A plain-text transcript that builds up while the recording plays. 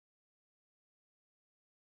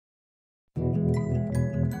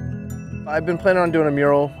I've been planning on doing a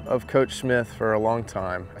mural of Coach Smith for a long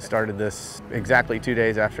time. I started this exactly 2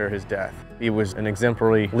 days after his death. He was an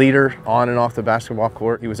exemplary leader on and off the basketball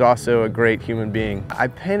court. He was also a great human being. I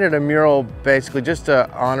painted a mural basically just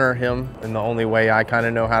to honor him in the only way I kind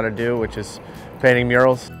of know how to do, which is painting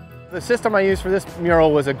murals. The system I used for this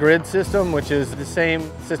mural was a grid system, which is the same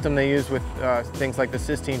system they use with things like the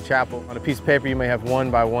UNC-Chapel. On a piece of paper, you may have 1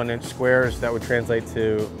 by 1 inch squares that would translate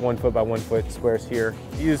to 1 foot by 1 foot squares here.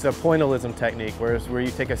 You use a pointillism technique, where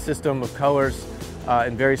you take a system of colors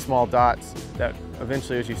in very small dots that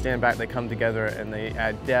eventually, as you stand back, they come together and they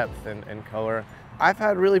add depth and color. I've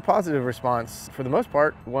had really positive response for the most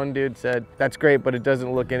part. One dude said, "That's great, but it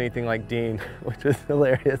doesn't look anything like Dean," which was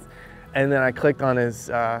hilarious. And then I clicked on his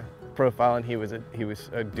profile, and he was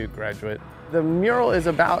a Duke graduate. The mural is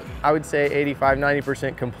about, I would say,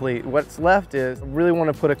 85–90% complete. What's left is, I really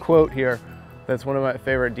want to put a quote here that's one of my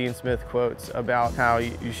favorite Dean Smith quotes about how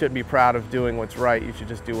you shouldn't be proud of doing what's right, you should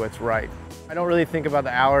just do what's right. I don't really think about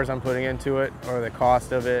the hours I'm putting into it or the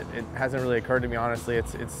cost of it. It hasn't really occurred to me, honestly.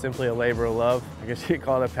 It's simply a labor of love. I guess you'd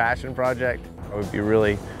call it a passion project. I would be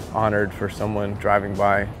really honored for someone driving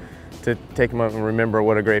by to take a moment and remember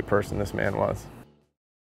what a great person this man was.